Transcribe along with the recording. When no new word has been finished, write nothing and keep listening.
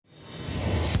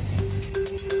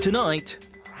Tonight,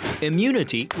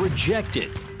 immunity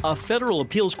rejected. A federal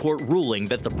appeals court ruling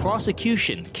that the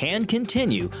prosecution can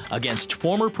continue against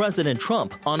former President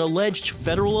Trump on alleged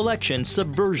federal election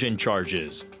subversion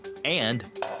charges. And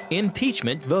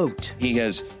impeachment vote. He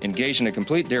has engaged in a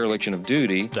complete dereliction of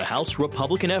duty. The House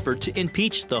Republican effort to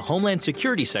impeach the Homeland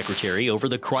Security Secretary over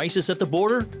the crisis at the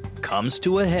border comes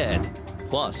to a head.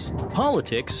 Plus,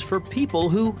 politics for people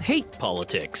who hate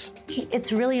politics.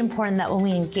 It's really important that when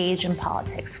we engage in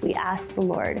politics, we ask the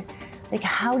Lord, like,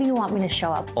 how do you want me to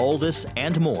show up? All this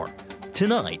and more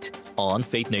tonight on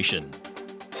Faith Nation.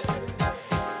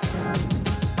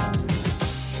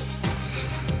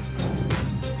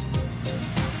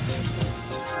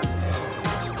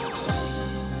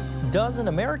 Does an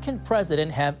American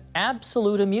president have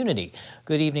absolute immunity?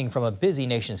 Good evening from a busy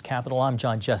nation's capital. I'm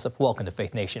John Jessup. Welcome to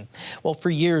Faith Nation. Well, for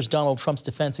years, Donald Trump's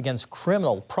defense against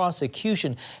criminal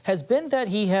prosecution has been that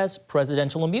he has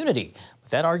presidential immunity.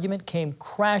 But that argument came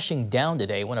crashing down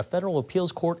today when a federal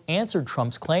appeals court answered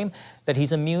Trump's claim that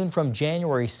he's immune from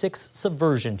January 6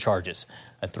 subversion charges.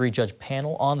 A three-judge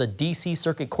panel on the D.C.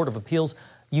 Circuit Court of Appeals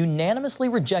unanimously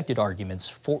rejected arguments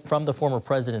from the former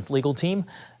president's legal team.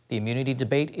 The immunity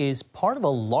debate is part of a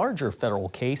larger federal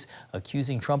case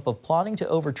accusing Trump of plotting to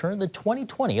overturn the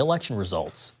 2020 election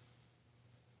results.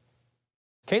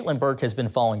 Caitlin Burke has been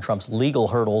following Trump's legal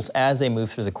hurdles as they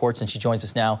move through the courts, and she joins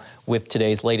us now with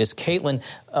today's latest. Caitlin,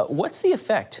 what's the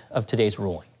effect of today's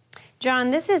ruling?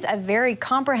 John, this is a very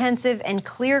comprehensive and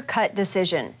clear-cut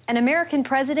decision. An American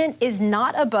president is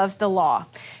not above the law.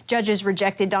 Judges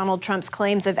rejected Donald Trump's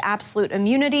claims of absolute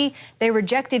immunity. They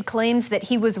rejected claims that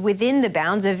he was within the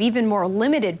bounds of even more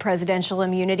limited presidential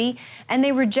immunity. And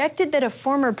they rejected that a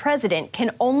former president can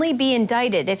only be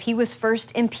indicted if he was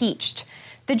first impeached.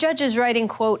 The judges writing,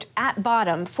 quote, "At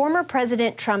bottom, former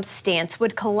President Trump's stance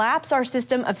would collapse our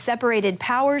system of separated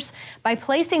powers by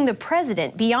placing the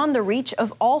president beyond the reach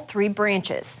of all three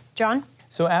branches." John?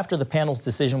 So after the panel's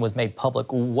decision was made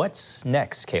public, what's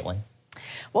next, Caitlin?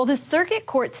 Well, the circuit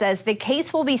court says the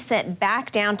case will be sent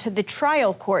back down to the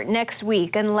trial court next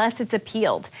week unless it's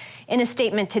appealed. In a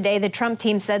statement today, the Trump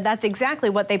team said that's exactly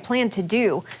what they plan to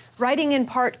do, writing in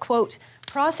part, quote,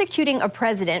 "Prosecuting a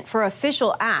president for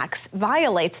official acts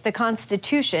violates the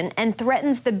Constitution and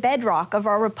threatens the bedrock of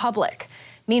our republic."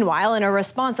 Meanwhile, in a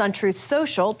response on Truth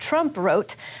Social, Trump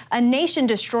wrote, "A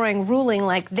nation-destroying ruling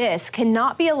like this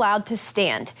cannot be allowed to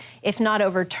stand. If not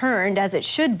overturned, as it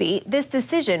should be, this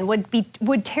decision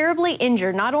would terribly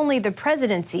injure not only the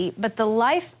presidency, but the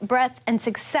life, breath, and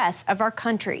success of our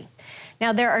country."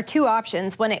 Now, there are two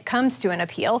options when it comes to an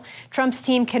appeal. Trump's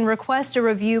team can request a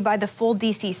review by the full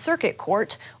D.C. Circuit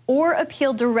Court or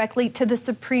appeal directly to the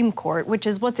Supreme Court, which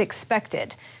is what's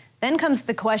expected. Then comes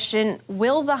the question,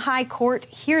 will the High Court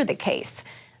hear the case?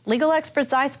 Legal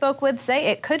experts I spoke with say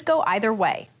it could go either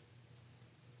way.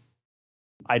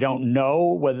 I don't know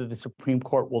whether the Supreme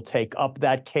Court will take up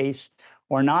that case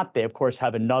or not. They, of course,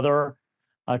 have another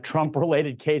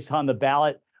Trump-related case on the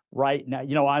ballot right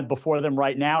now, before them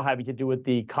right now, having to do with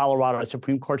the Colorado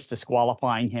Supreme Court's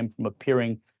disqualifying him from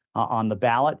appearing on the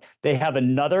ballot. They have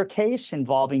another case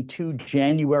involving two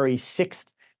January 6th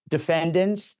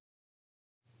defendants.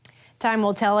 Time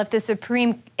will tell if the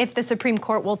Supreme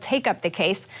Court will take up the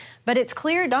case, but it's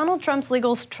clear Donald Trump's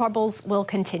legal troubles will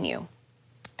continue.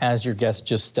 As your guest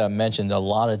just mentioned, a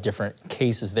lot of different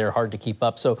cases there, hard to keep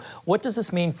up. So what does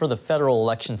this mean for the federal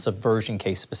election subversion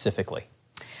case specifically?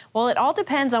 Well, it all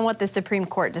depends on what the Supreme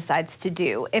Court decides to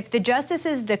do. If the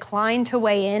justices decline to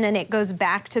weigh in and it goes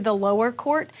back to the lower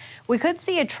court, we could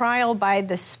see a trial by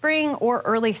the spring or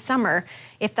early summer.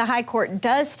 If the High Court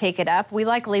does take it up, we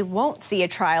likely won't see a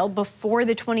trial before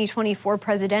the 2024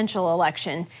 presidential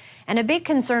election. And a big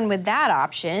concern with that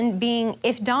option being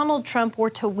if Donald Trump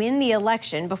were to win the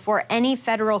election before any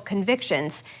federal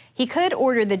convictions, he could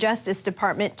order the Justice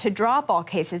Department to drop all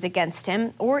cases against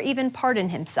him or even pardon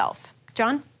himself.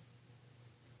 John?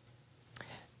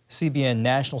 CBN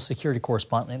national security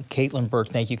correspondent Caitlin Burke.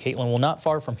 Thank you, Caitlin. Well, not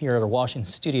far from here at our Washington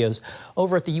studios,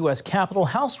 over at the U.S. Capitol,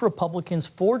 House Republicans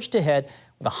forged ahead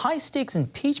with a high-stakes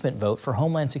impeachment vote for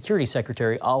Homeland Security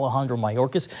Secretary Alejandro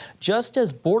Mayorkas, just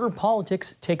as border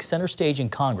politics takes center stage in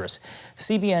Congress.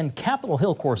 CBN Capitol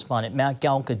Hill correspondent Matt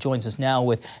Galka joins us now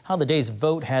with how the day's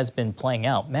vote has been playing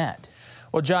out. Matt.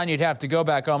 Well, John, you'd have to go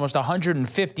back almost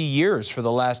 150 years for the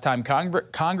last time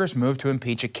Congress moved to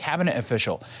impeach a cabinet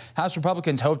official. House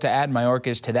Republicans hope to add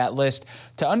Mayorkas to that list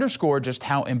to underscore just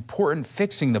how important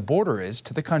fixing the border is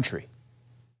to the country.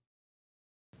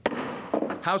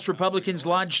 House Republicans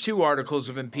lodged 2 articles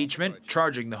of impeachment,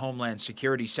 charging the Homeland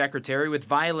Security Secretary with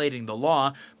violating the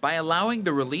law by allowing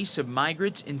the release of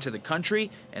migrants into the country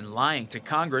and lying to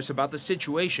Congress about the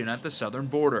situation at the southern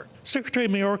border. Secretary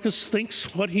Mayorkas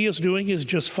thinks what he is doing is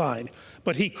just fine,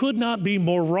 but he could not be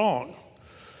more wrong.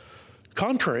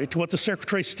 Contrary to what the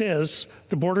Secretary says,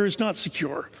 the border is not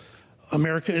secure.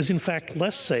 America is in fact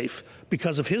less safe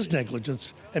because of his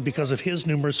negligence and because of his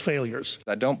numerous failures.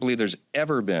 I don't believe there's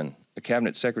ever been a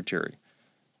cabinet secretary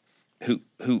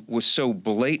who was so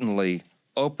blatantly,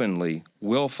 openly,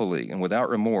 willfully, and without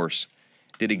remorse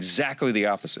did exactly the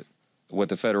opposite of what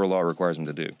the federal law requires him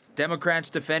to do. Democrats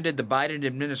defended the Biden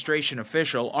administration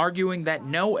official, arguing that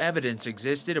no evidence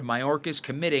existed of Mayorkas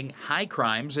committing high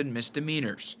crimes and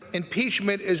misdemeanors.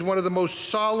 Impeachment is one of the most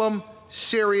solemn,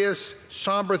 serious,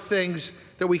 somber things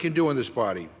that we can do in this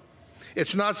body.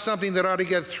 It's not something that ought to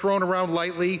get thrown around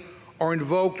lightly or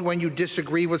invoked when you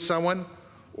disagree with someone,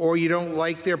 or you don't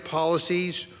like their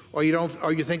policies, or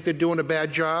you think they're doing a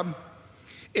bad job.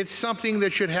 It's something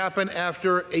that should happen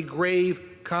after a grave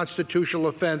constitutional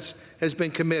offense has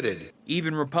been committed.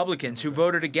 Even Republicans who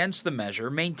voted against the measure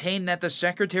maintain that the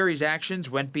secretary's actions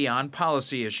went beyond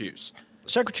policy issues.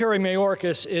 Secretary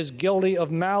Mayorkas is guilty of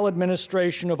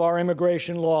maladministration of our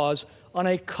immigration laws on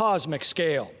a cosmic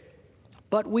scale.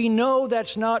 But we know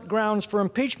that's not grounds for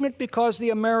impeachment because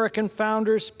the American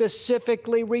founders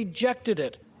specifically rejected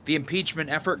it. The impeachment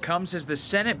effort comes as the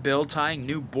Senate bill tying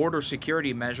new border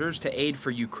security measures to aid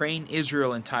for Ukraine,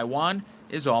 Israel, and Taiwan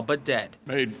is all but dead.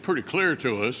 Made pretty clear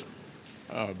to us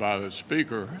by the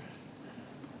Speaker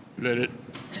that it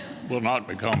will not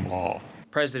become law.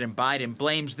 President Biden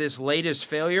blames this latest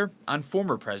failure on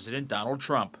former President Donald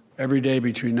Trump. Every day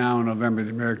between now and November,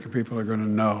 the American people are going to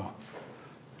know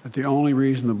that the only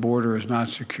reason the border is not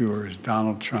secure is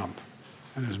Donald Trump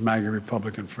and his MAGA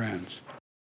Republican friends.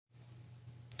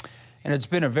 And it's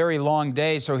been a very long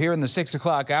day, so here in the 6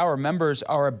 o'clock hour, members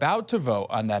are about to vote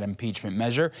on that impeachment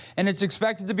measure, and it's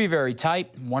expected to be very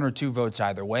tight. 1 or 2 votes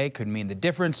either way could mean the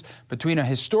difference between a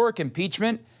historic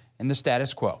impeachment and the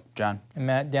status quo. John? And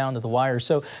Matt, down to the wire.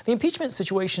 So the impeachment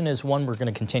situation is one we're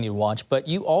going to continue to watch, but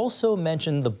you also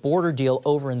mentioned the border deal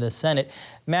over in the Senate.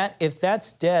 Matt, if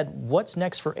that's dead, what's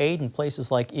next for aid in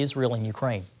places like Israel and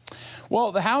Ukraine?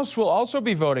 Well, the House will also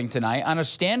be voting tonight on a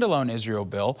standalone Israel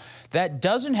bill that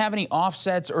doesn't have any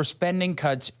offsets or spending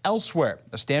cuts elsewhere.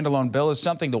 A standalone bill is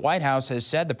something the White House has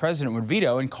said the president would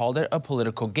veto and called it a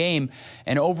political game.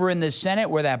 And over in the Senate,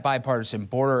 where that bipartisan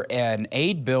border and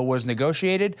aid bill was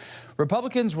negotiated,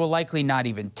 Republicans will likely not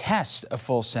even test a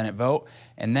full Senate vote,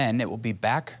 and then it will be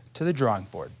back to the drawing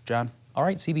board. John? All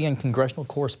right, CBN congressional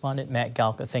correspondent Matt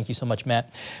Galka. Thank you so much,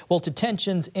 Matt. Well, to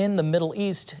tensions in the Middle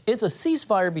East, is a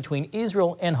ceasefire between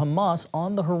Israel and Hamas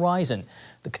on the horizon?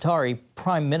 The Qatari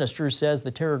prime minister says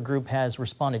the terror group has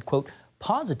responded, quote,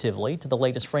 positively to the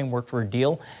latest framework for a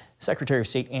deal. Secretary of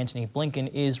State Antony Blinken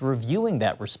is reviewing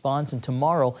that response, and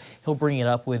tomorrow he'll bring it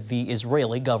up with the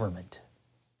Israeli government.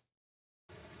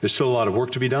 There's still a lot of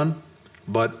work to be done,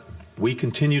 but we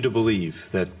continue to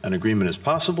believe that an agreement is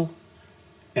possible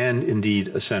and indeed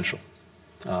essential.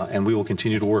 And we will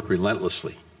continue to work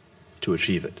relentlessly to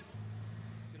achieve it.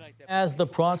 As the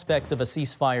prospects of a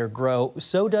ceasefire grow,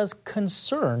 so does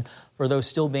concern for those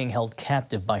still being held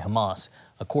captive by Hamas.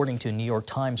 According to a New York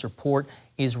Times report,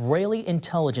 Israeli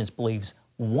intelligence believes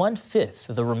 1/5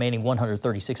 of the remaining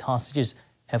 136 hostages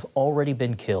have already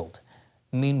been killed.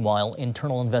 Meanwhile,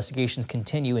 internal investigations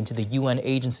continue into the UN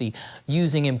agency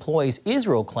using employees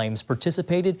Israel claims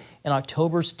participated in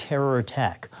October's terror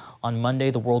attack. On Monday,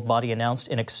 the world body announced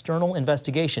an external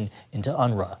investigation into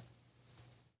UNRWA.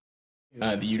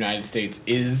 The United States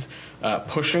is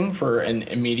pushing for an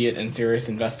immediate and serious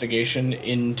investigation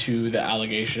into the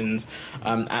allegations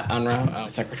at UNRWA.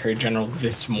 Secretary General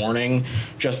this morning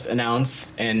just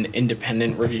announced an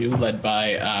independent review led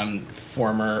by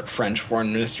former French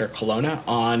Foreign Minister Colonna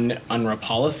on UNRWA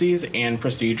policies and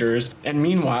procedures. And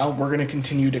meanwhile, we're going to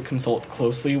continue to consult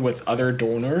closely with other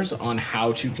donors on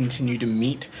how to continue to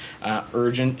meet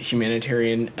urgent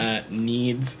humanitarian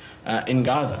needs in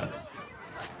Gaza.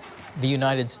 The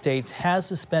United States has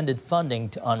suspended funding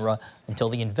to UNRWA until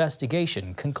the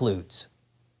investigation concludes.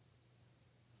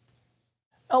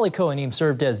 Ellie Cohen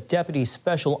served as Deputy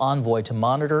Special Envoy to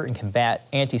monitor and combat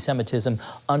anti-Semitism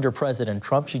under President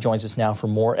Trump. She joins us now for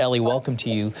more. Ellie, welcome to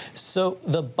you. So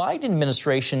the Biden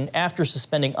administration, after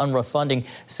suspending UNRWA funding,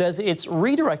 says it's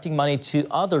redirecting money to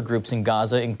other groups in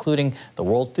Gaza, including the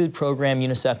World Food Program,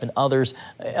 UNICEF, and others.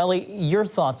 Ellie, your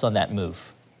thoughts on that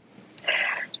move?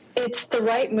 It's the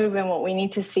right move, and what we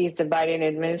need to see is the Biden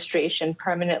administration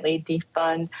permanently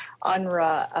defund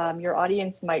UNRWA, your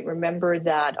audience might remember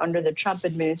that under the Trump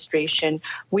administration,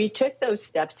 we took those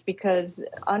steps because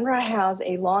UNRWA has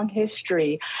a long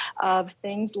history of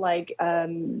things like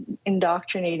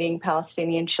indoctrinating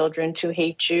Palestinian children to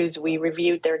hate Jews. We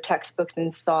reviewed their textbooks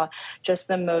and saw just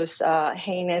the most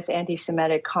heinous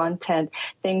anti-Semitic content,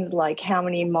 things like how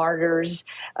many martyrs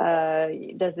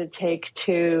does it take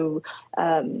to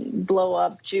blow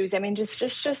up Jews. I mean, just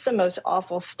the most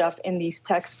awful stuff in these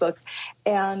textbooks.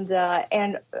 And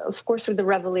of course, with the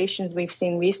revelations we've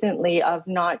seen recently of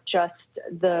not just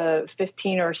the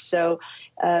 15 or so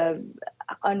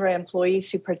UNRWA employees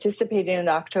who participated in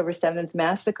the October 7th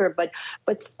massacre, but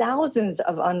thousands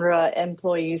of UNRWA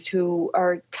employees who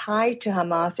are tied to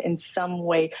Hamas in some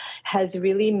way, has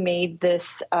really made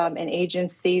this an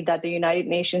agency that the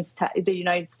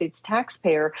United States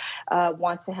taxpayer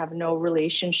wants to have no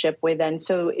relationship with. And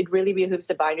so it really behooves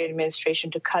the Biden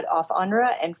administration to cut off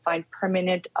UNRWA and find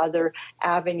permanent other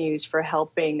avenues for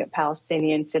helping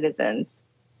Palestinian citizens.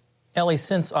 Ellie,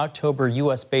 since October,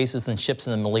 U.S. bases and ships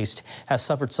in the Middle East have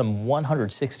suffered some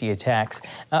 160 attacks.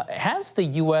 Has the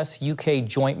U.S.-UK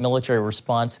joint military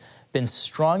response been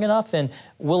strong enough, and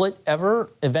will it ever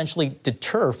eventually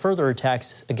deter further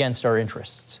attacks against our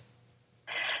interests?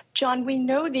 John, we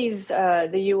know the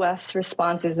U.S.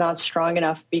 response is not strong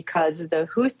enough because the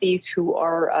Houthis, who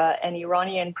are an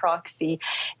Iranian proxy,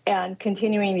 and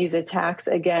continuing these attacks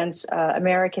against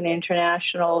American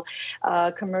international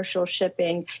commercial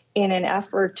shipping in an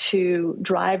effort to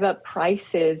drive up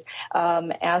prices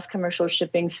as commercial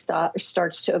shipping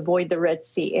starts to avoid the Red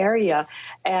Sea area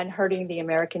and hurting the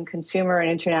American consumer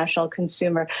and international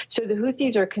consumer. So the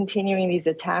Houthis are continuing these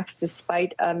attacks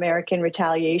despite American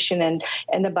retaliation, and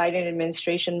the Biden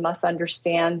administration must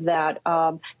understand that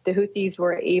the Houthis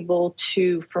were able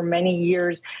to, for many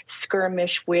years,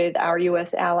 skirmish with our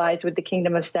U.S. allies, with the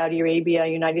Kingdom of Saudi Arabia,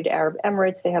 United Arab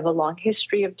Emirates. They have a long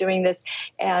history of doing this,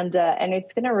 and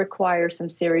it's going to require some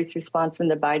serious response from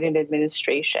the Biden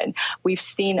administration. We've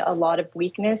seen a lot of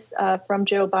weakness from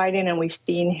Joe Biden, and we've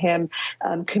seen him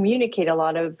communicate a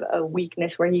lot of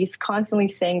weakness where he's constantly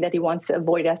saying that he wants to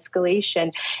avoid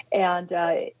escalation. And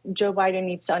Joe Biden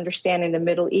needs to understand in the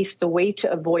Middle East, the way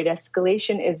to avoid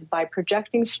escalation is by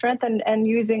projecting strength and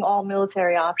using all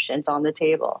military options on the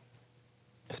table.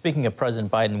 Speaking of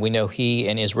President Biden, we know he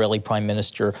and Israeli Prime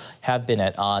Minister have been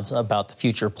at odds about the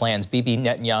future plans. Bibi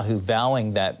Netanyahu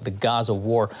vowing that the Gaza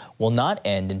war will not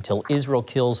end until Israel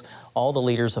kills all the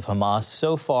leaders of Hamas.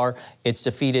 So far, it's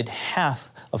defeated half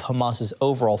of Hamas's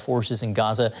overall forces in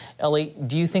Gaza. Ellie,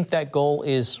 do you think that goal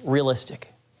is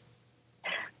realistic?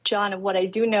 John, what I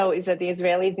do know is that the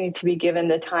Israelis need to be given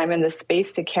the time and the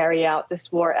space to carry out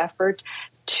this war effort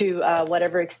to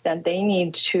whatever extent they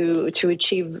need to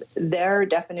achieve their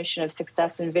definition of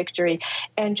success and victory.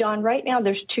 And John, right now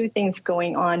there's two things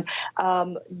going on.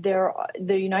 The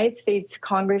United States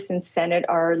Congress and Senate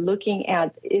are looking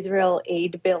at Israel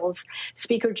aid bills.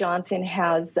 Speaker Johnson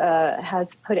has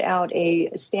put out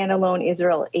a standalone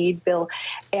Israel aid bill,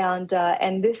 and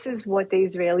this is what the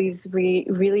Israelis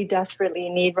really desperately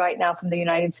need right now from the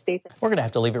United States. We're going to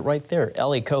have to leave it right there.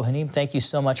 Ellie Kohanim, thank you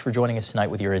so much for joining us tonight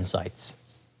with your insights.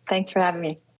 Thanks for having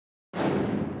me.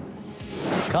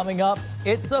 Coming up,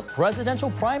 it's a presidential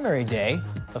primary day.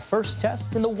 The first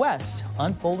test in the West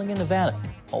unfolding in Nevada.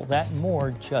 All that and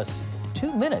more just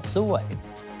 2 minutes away.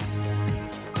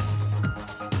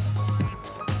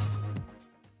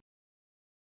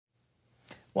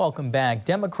 Welcome back.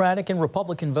 Democratic and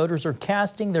Republican voters are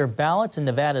casting their ballots in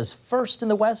Nevada's first in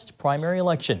the West primary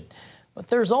election. But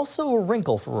there's also a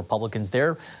wrinkle for Republicans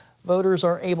there. Voters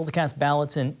are able to cast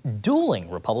ballots in dueling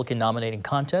Republican nominating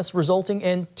contests, resulting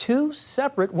in two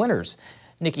separate winners.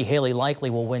 Nikki Haley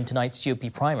likely will win tonight's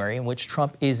GOP primary, in which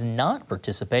Trump is not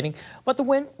participating, but the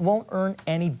win won't earn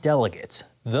any delegates.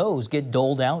 Those get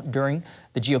doled out during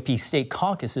the GOP state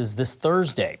caucuses this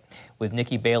Thursday. With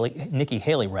Nikki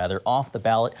Haley off the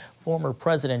ballot, former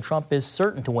President Trump is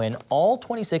certain to win all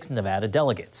 26 Nevada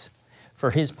delegates.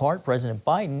 For his part, President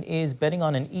Biden is betting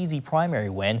on an easy primary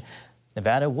win.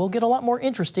 Nevada will get a lot more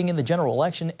interesting in the general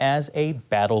election as a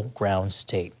battleground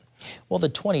state. Well, the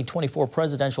 2024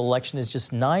 presidential election is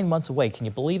just 9 months away. Can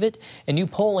you believe it? And new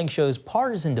polling shows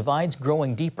partisan divides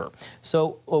growing deeper.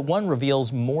 So one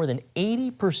reveals more than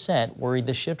 80% worry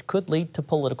the shift could lead to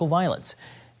political violence.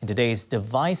 In today's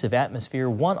divisive atmosphere,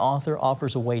 one author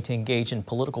offers a way to engage in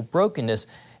political brokenness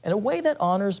in a way that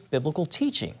honors biblical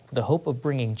teaching with the hope of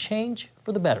bringing change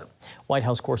for the better. White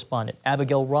House correspondent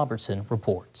Abigail Robertson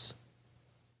reports.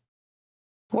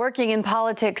 Working in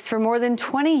politics for more than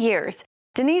 20 years,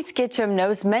 Denise Gitcham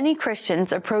knows many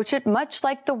Christians approach it much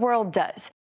like the world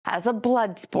does, as a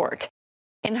blood sport.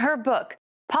 In her book,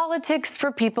 Politics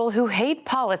for People Who Hate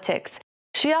Politics,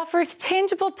 she offers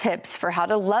tangible tips for how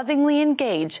to lovingly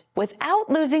engage without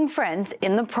losing friends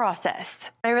in the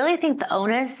process. I really think the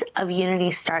onus of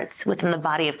unity starts within the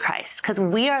body of Christ, because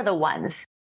we are the ones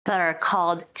that are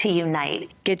called to unite.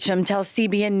 Gitchum tells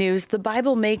CBN News the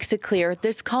Bible makes it clear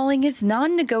this calling is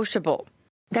non-negotiable.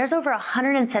 There's over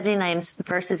 179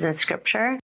 verses in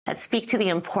Scripture that speak to the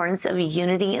importance of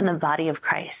unity in the body of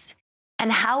Christ.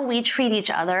 And how we treat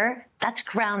each other, that's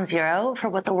ground zero for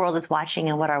what the world is watching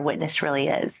and what our witness really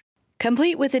is.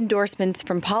 Complete with endorsements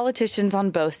from politicians on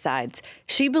both sides,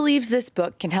 she believes this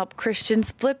book can help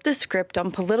Christians flip the script on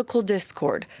political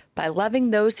discord by loving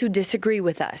those who disagree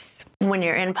with us. When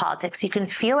you're in politics, you can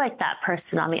feel like that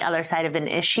person on the other side of an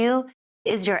issue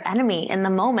is your enemy in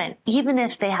the moment, even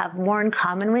if they have more in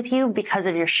common with you because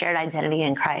of your shared identity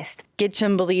in Christ.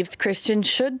 Gitchum believes Christians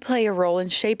should play a role in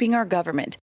shaping our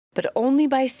government, but only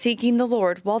by seeking the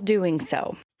Lord while doing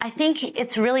so. I think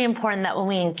it's really important that when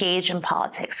we engage in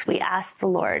politics, we ask the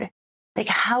Lord,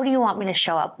 how do you want me to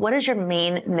show up? What is your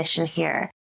main mission here?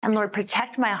 And Lord,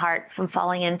 protect my heart from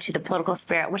falling into the political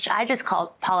spirit, which I just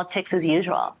call politics as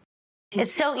usual.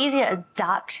 It's so easy to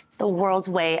adopt the world's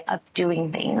way of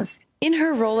doing things. In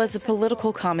her role as a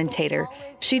political commentator,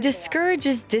 she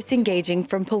discourages disengaging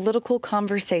from political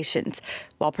conversations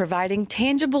while providing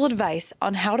tangible advice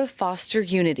on how to foster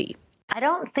unity. I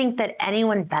don't think that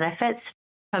anyone benefits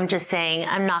from just saying,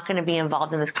 I'm not going to be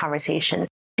involved in this conversation.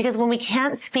 Because when we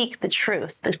can't speak the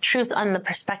truth on the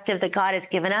perspective that God has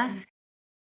given us,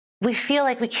 we feel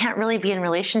like we can't really be in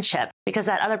relationship because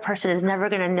that other person is never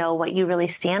going to know what you really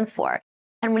stand for.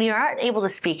 And when you aren't able to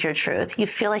speak your truth, you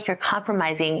feel like you're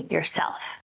compromising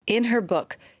yourself. In her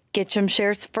book, Gitchum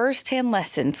shares firsthand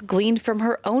lessons gleaned from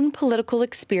her own political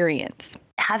experience.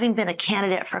 Having been a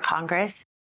candidate for Congress,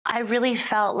 I really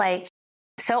felt like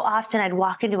so often I'd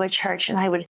walk into a church and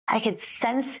I could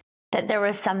sense that there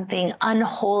was something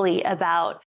unholy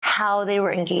about how they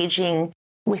were engaging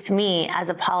with me as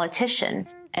a politician.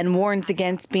 And warns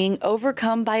against being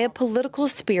overcome by a political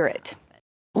spirit.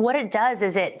 What it does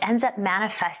is it ends up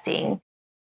manifesting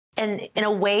in a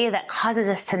way that causes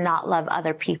us to not love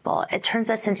other people. It turns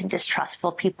us into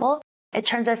distrustful people. It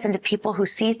turns us into people who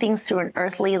see things through an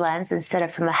earthly lens instead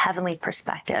of from a heavenly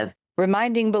perspective.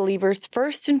 Reminding believers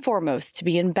first and foremost to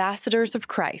be ambassadors of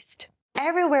Christ.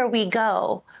 Everywhere we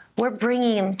go, we're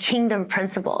bringing kingdom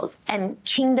principles and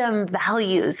kingdom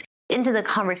values into the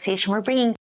conversation. We're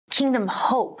bringing kingdom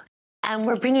hope, and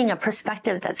we're bringing a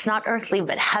perspective that's not earthly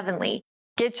but heavenly.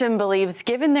 Gitchum believes,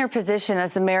 given their position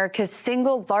as America's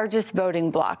single largest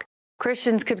voting bloc,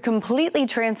 Christians could completely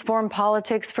transform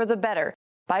politics for the better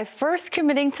by first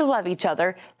committing to love each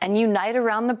other and unite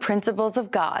around the principles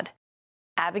of God.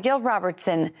 Abigail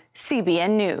Robertson,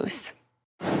 CBN News.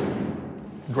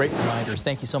 Great reminders.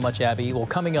 Thank you so much, Abby. Well,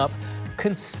 coming up,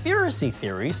 conspiracy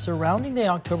theories surrounding the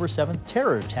October 7th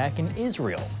terror attack in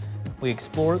Israel. We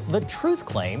explore the truth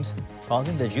claims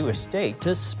causing the Jewish state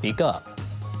to speak up.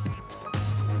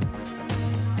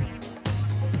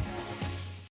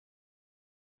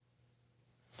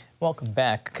 Welcome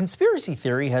back. Conspiracy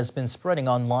theory has been spreading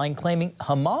online claiming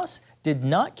Hamas did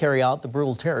not carry out the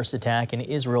brutal terrorist attack in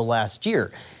Israel last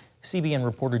year. CBN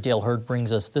reporter Dale Hurd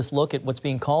brings us this look at what's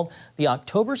being called the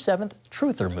October 7th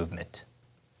Truther Movement.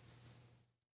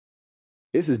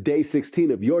 This is day 16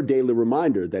 of your daily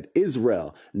reminder that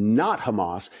Israel, not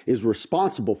Hamas, is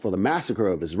responsible for the massacre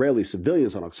of Israeli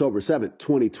civilians on October 7,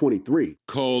 2023.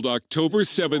 Called October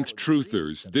 7th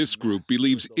Truthers, this group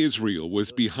believes Israel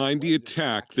was behind the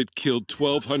attack that killed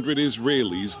 1,200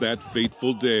 Israelis that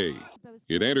fateful day.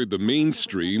 It entered the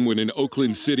mainstream when an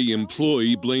Oakland City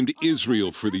employee blamed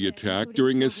Israel for the attack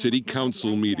during a city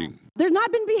council meeting. There's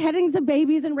not been beheadings of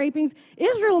babies and rapings.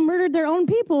 Israel murdered their own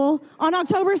people on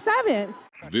October 7th.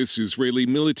 This Israeli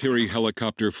military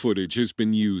helicopter footage has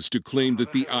been used to claim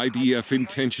that the IDF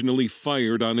intentionally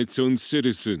fired on its own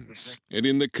citizens. And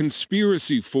in the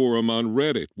conspiracy forum on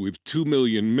Reddit with 2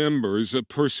 million members, a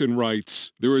person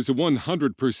writes, "There is a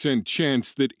 100%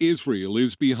 chance that Israel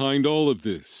is behind all of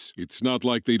this. It's not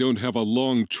like they don't have a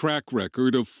long track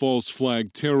record of false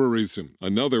flag terrorism."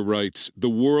 Another writes, "The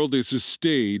world is a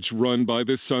stage run by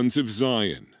the Sons of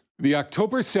Zion." The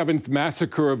October 7th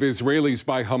massacre of Israelis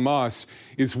by Hamas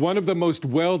is one of the most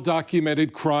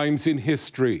well-documented crimes in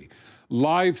history,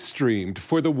 live-streamed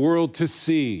for the world to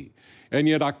see. And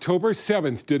yet October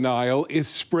 7th denial is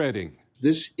spreading.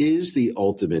 This is the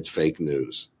ultimate fake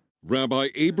news. Rabbi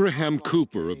Abraham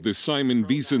Cooper of the Simon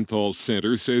Wiesenthal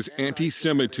Center says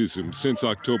anti-Semitism since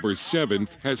October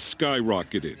 7th has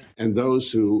skyrocketed. And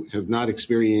those who have not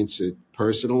experienced it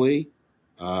personally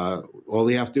All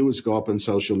you have to do is go up on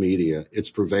social media. It's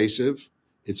pervasive.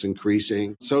 It's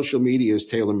increasing. Social media is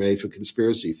tailor-made for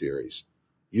conspiracy theories.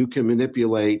 You can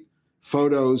manipulate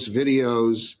photos,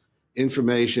 videos,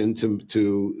 information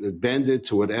to bend it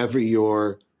to whatever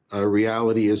your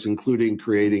reality is, including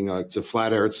creating a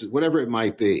flat earth, whatever it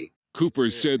might be.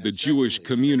 Cooper said the Jewish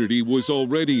community was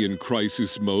already in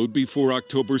crisis mode before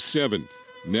October 7th.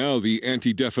 Now the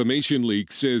Anti-Defamation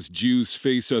League says Jews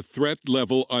face a threat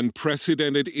level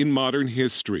unprecedented in modern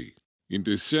history. In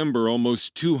December,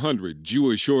 almost 200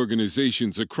 Jewish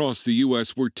organizations across the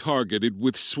U.S. were targeted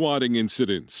with swatting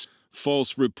incidents,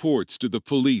 false reports to the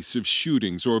police of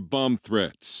shootings or bomb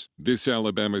threats. This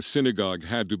Alabama synagogue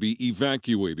had to be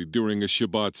evacuated during a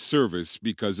Shabbat service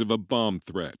because of a bomb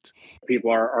threat.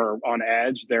 People are on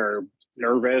edge. They're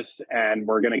nervous, and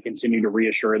we're going to continue to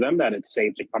reassure them that it's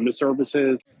safe to come to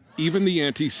services. Even the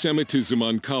anti-Semitism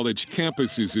on college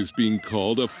campuses is being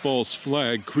called a false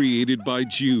flag created by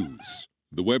Jews.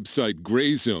 The website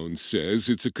Gray Zone says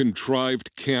it's a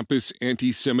contrived campus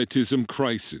anti-Semitism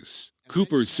crisis.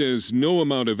 Cooper says no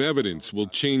amount of evidence will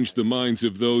change the minds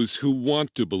of those who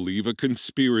want to believe a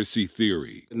conspiracy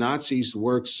theory. The Nazis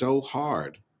worked so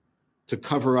hard to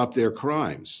cover up their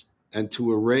crimes and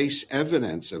to erase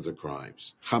evidence of the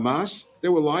crimes. Hamas, they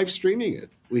were live streaming it.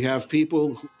 We have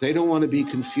people, they don't want to be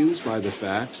confused by the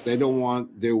facts. They don't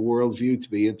want their worldview to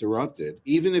be interrupted,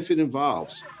 even if it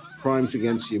involves crimes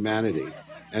against humanity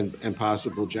and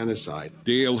possible genocide.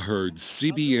 Dale Hurd,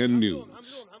 CBN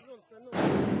News.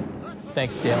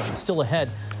 Thanks, Dale. Still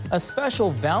ahead, a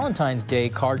special Valentine's Day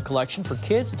card collection for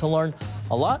kids to learn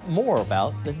a lot more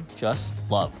about than just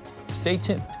love. Stay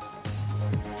tuned.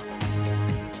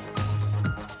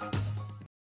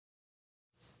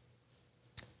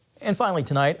 And finally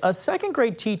tonight, a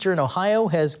second-grade teacher in Ohio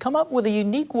has come up with a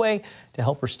unique way to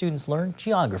help her students learn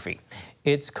geography.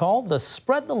 It's called the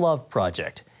Spread the Love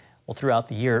Project. Well, throughout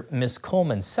the year, Miss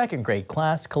Coleman's second-grade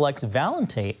class collects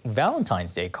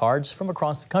Valentine's Day cards from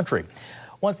across the country.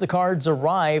 Once the cards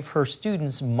arrive, her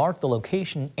students mark the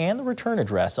location and the return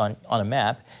address on a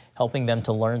map, helping them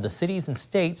to learn the cities and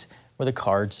states where the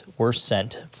cards were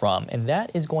sent from. And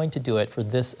that is going to do it for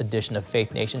this edition of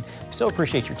Faith Nation. We so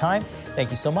appreciate your time.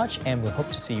 Thank you so much, and we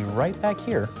hope to see you right back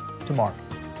here tomorrow.